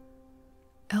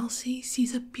 Elsie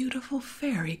sees a beautiful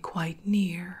fairy quite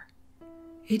near.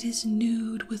 It is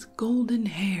nude with golden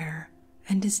hair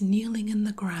and is kneeling in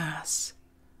the grass,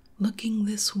 looking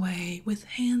this way with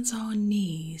hands on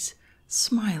knees,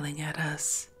 smiling at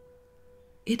us.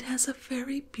 It has a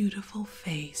very beautiful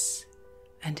face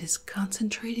and is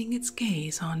concentrating its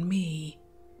gaze on me.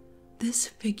 This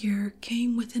figure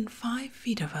came within 5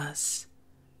 feet of us,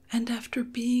 and after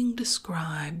being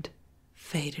described,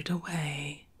 faded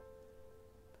away.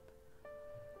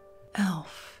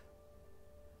 Elf.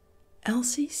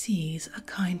 Elsie sees a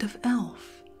kind of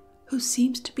elf who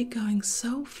seems to be going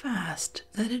so fast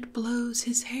that it blows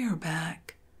his hair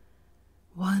back.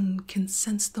 One can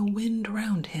sense the wind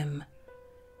round him,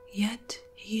 yet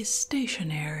he is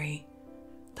stationary,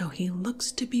 though he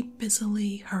looks to be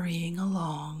busily hurrying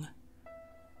along.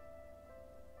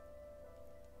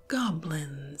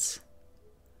 Goblins.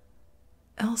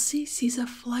 Elsie sees a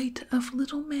flight of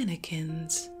little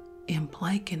mannequins,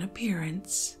 imp-like in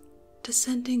appearance,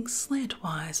 descending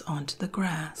slantwise onto the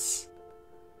grass.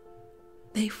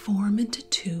 They form into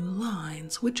 2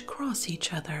 lines which cross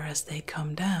each other as they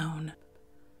come down.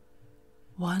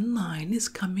 One line is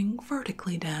coming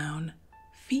vertically down,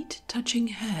 feet touching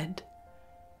head.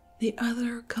 The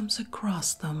other comes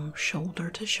across them shoulder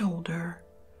to shoulder.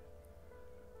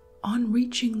 On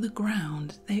reaching the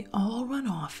ground, they all run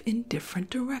off in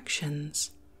different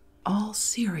directions, all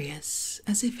serious,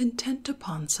 as if intent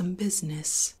upon some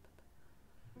business.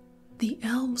 The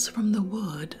elves from the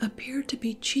wood appear to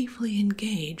be chiefly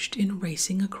engaged in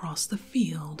racing across the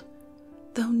field,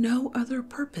 though no other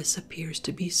purpose appears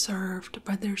to be served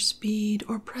by their speed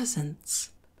or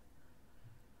presence.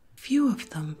 Few of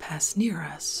them pass near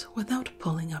us without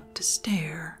pulling up to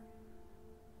stare.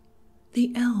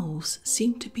 The elves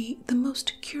seem to be the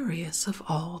most curious of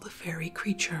all the fairy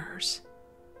creatures.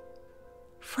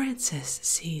 Francis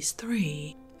sees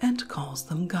 3 and calls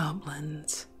them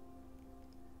goblins.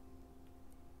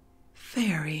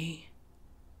 Fairy.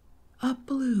 A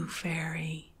blue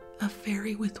fairy, a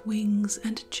fairy with wings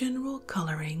and general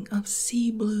coloring of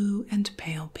sea blue and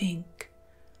pale pink.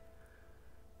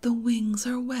 The wings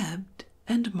are webbed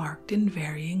and marked in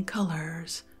varying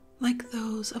colors, like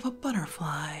those of a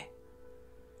butterfly.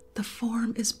 the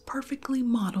form is perfectly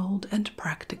modeled and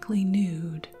practically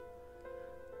nude.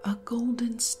 A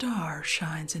golden star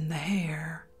shines in the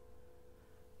hair.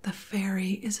 The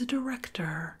fairy is a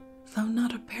director, though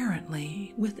not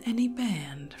apparently with any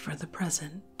band for the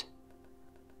present.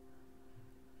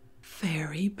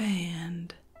 Fairy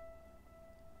Band.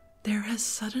 There has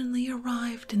suddenly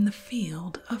arrived in the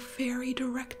field a fairy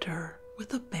director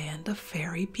with a band of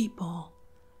fairy people.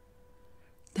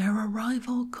 Their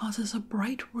arrival causes a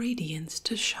bright radiance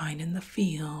to shine in the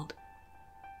field,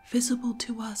 visible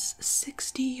to us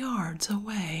 60 yards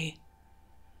away.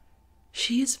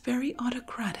 She is very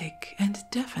autocratic and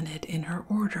definite in her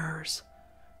orders,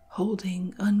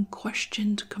 holding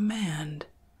unquestioned command.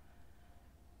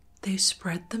 They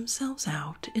spread themselves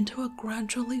out into a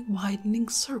gradually widening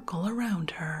circle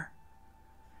around her,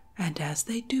 and as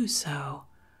they do so,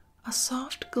 a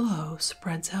soft glow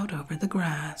spreads out over the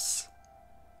grass.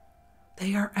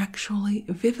 They are actually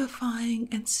vivifying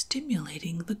and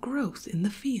stimulating the growth in the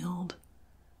field.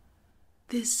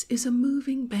 This is a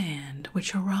moving band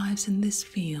which arrives in this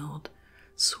field,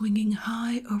 swinging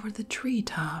high over the tree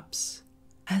tops,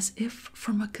 as if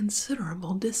from a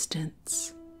considerable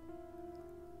distance.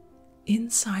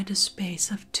 Inside a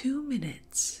space of 2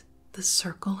 minutes, the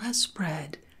circle has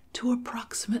spread to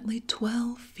approximately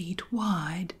 12 feet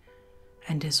wide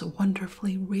and is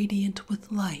wonderfully radiant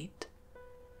with light.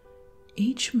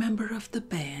 Each member of the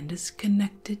band is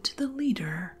connected to the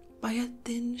leader by a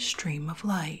thin stream of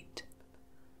light.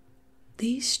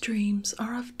 These streams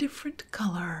are of different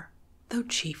color, though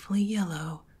chiefly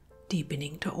yellow,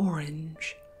 deepening to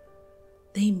orange.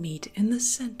 They meet in the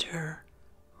center,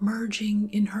 merging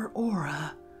in her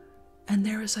aura, and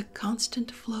there is a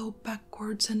constant flow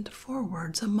backwards and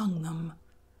forwards among them.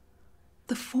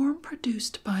 The form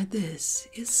produced by this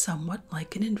is somewhat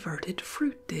like an inverted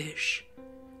fruit dish,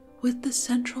 with the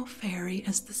central fairy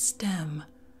as the stem,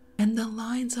 and the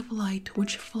lines of light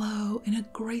which flow in a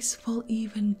graceful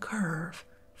even curve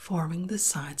forming the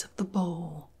sides of the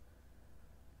bowl.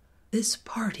 This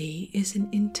party is in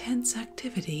intense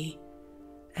activity,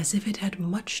 as if it had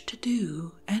much to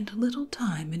do and little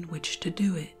time in which to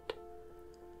do it.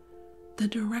 The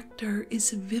director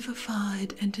is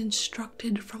vivified and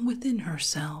instructed from within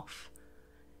herself,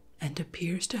 and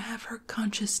appears to have her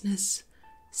consciousness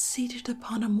seated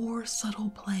upon a more subtle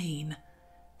plane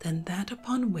than that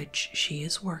upon which she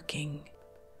is working.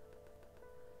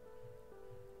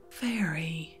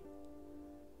 Fairy.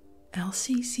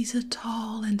 Elsie sees a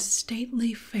tall and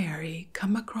stately fairy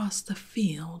come across the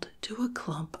field to a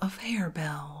clump of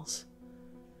harebells.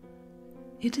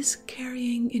 It is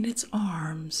carrying in its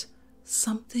arms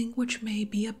something which may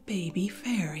be a baby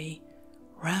fairy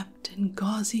wrapped in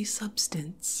gauzy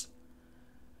substance.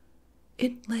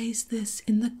 It lays this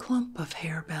in the clump of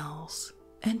harebells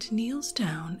and kneels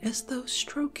down as though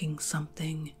stroking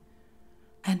something,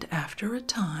 and after a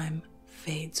time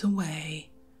fades away.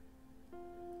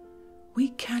 We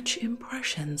catch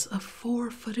impressions of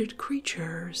 4-footed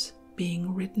creatures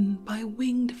being ridden by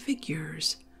winged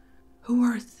figures who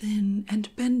are thin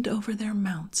and bend over their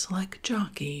mounts like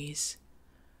jockeys.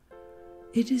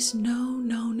 It is no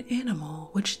known animal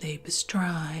which they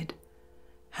bestride,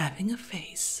 having a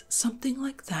face something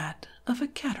like that of a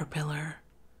caterpillar.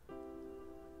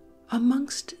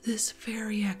 Amongst this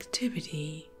fairy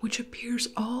activity, which appears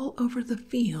all over the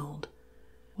field,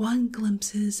 one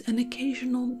glimpses an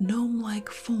occasional gnome-like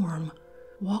form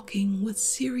walking with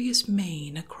serious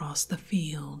mien across the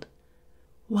field,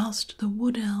 whilst the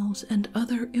wood elves and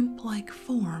other imp-like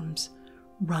forms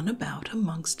run about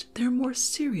amongst their more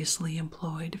seriously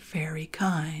employed fairy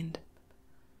kind.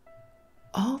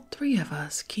 All 3 of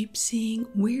us keep seeing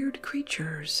weird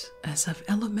creatures as of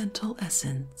elemental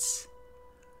essence.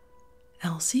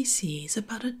 Elsie sees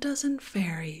about a dozen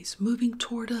fairies moving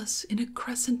toward us in a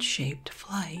crescent-shaped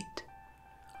flight.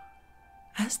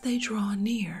 As they draw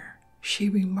near, she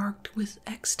remarked with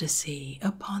ecstasy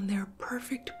upon their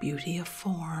perfect beauty of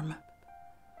form.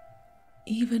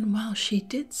 Even while she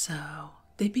did so,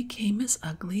 they became as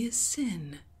ugly as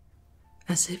sin,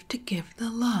 as if to give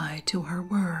the lie to her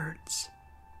words.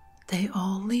 They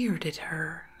all leered at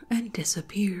her and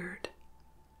disappeared.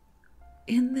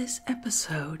 In this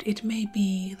episode, it may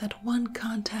be that one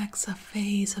contacts a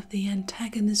phase of the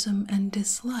antagonism and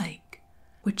dislike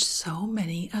which so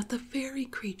many of the fairy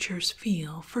creatures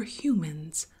feel for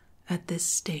humans at this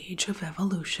stage of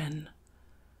evolution.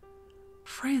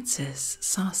 Francis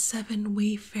saw 7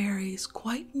 wee fairies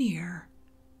quite near,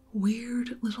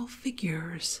 weird little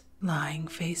figures lying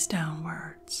face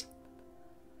downwards.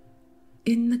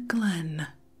 In the Glen,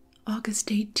 August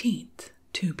 18th,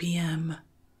 2 p.m.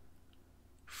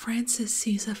 Frances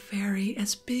sees a fairy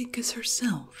as big as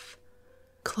herself,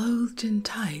 clothed in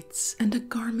tights and a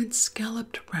garment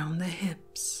scalloped round the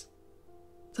hips.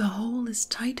 The whole is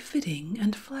tight-fitting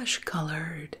and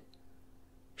flesh-colored.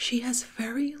 She has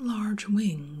very large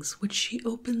wings which she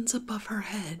opens above her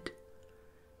head.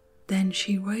 Then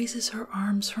she raises her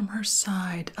arms from her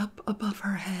side up above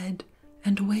her head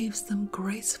and waves them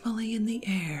gracefully in the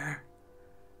air.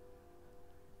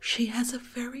 She has a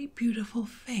very beautiful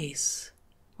face,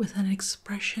 with an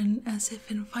expression as if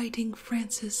inviting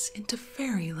Frances into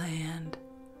fairyland.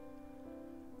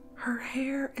 Her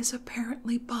hair is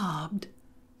apparently bobbed,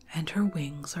 and her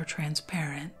wings are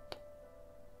transparent.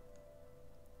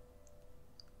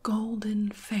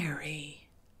 Golden Fairy.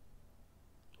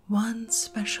 One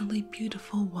specially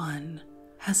beautiful one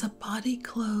has a body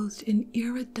clothed in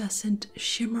iridescent,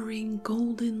 shimmering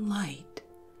golden light.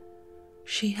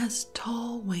 She has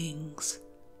tall wings,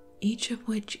 each of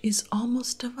which is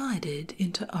almost divided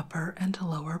into upper and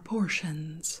lower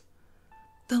portions.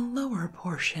 The lower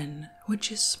portion,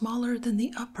 which is smaller than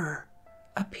the upper,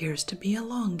 appears to be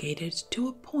elongated to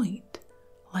a point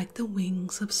like the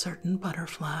wings of certain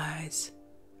butterflies.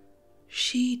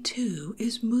 She, too,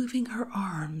 is moving her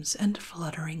arms and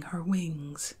fluttering her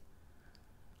wings.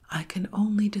 I can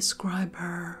only describe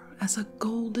her as a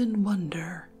golden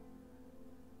wonder.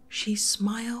 She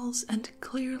smiles and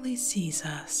clearly sees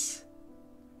us.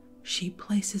 She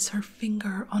places her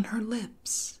finger on her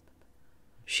lips.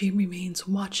 She remains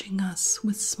watching us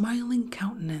with smiling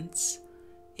countenance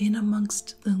in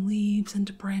amongst the leaves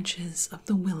and branches of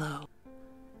the willow.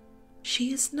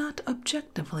 She is not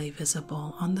objectively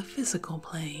visible on the physical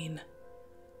plane.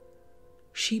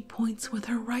 She points with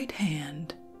her right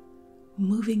hand,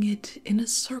 moving it in a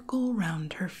circle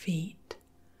round her feet,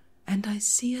 and I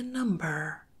see a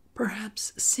number,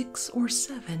 perhaps 6 or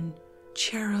 7,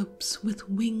 cherubs with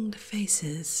winged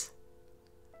faces.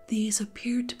 These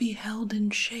appear to be held in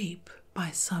shape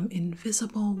by some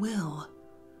invisible will.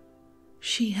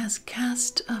 She has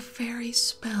cast a fairy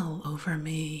spell over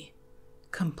me,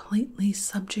 completely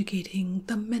subjugating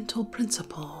the mental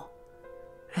principle,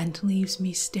 and leaves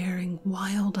me staring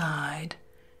wild-eyed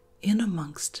in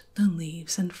amongst the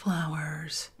leaves and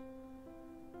flowers.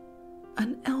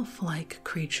 An elf-like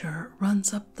creature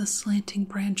runs up the slanting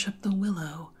branch of the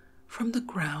willow from the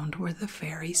ground where the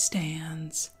fairy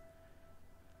stands.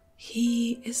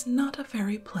 He is not a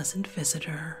very pleasant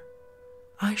visitor.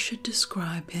 I should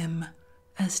describe him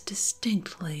as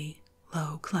distinctly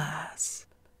low class.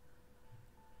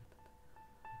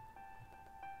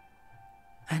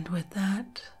 And with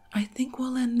that, I think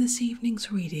we'll end this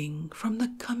evening's reading from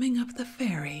The Coming of the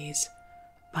Fairies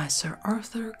by Sir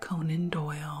Arthur Conan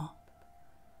Doyle.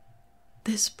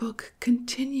 This book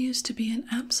continues to be an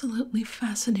absolutely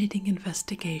fascinating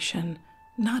investigation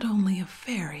not only of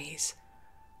fairies,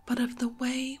 but of the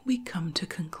way we come to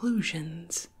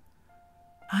conclusions.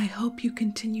 I hope you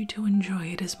continue to enjoy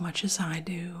it as much as I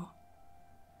do.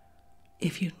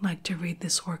 If you'd like to read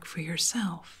this work for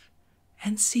yourself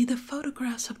and see the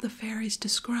photographs of the fairies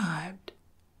described,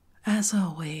 as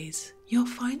always, you'll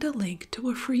find a link to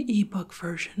a free ebook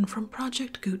version from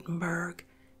Project Gutenberg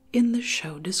in the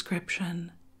show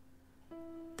description.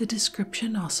 The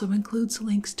description also includes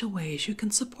links to ways you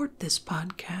can support this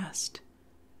podcast,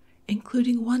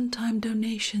 including one-time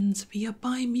donations via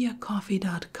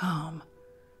buymeacoffee.com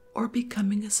or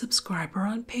becoming a subscriber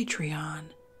on Patreon,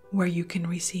 where you can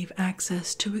receive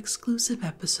access to exclusive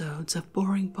episodes of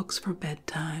Boring Books for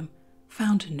Bedtime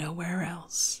found nowhere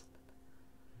else.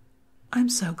 I'm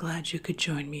so glad you could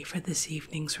join me for this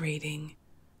evening's reading.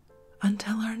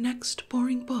 Until our next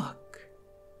boring book,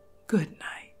 good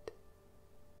night.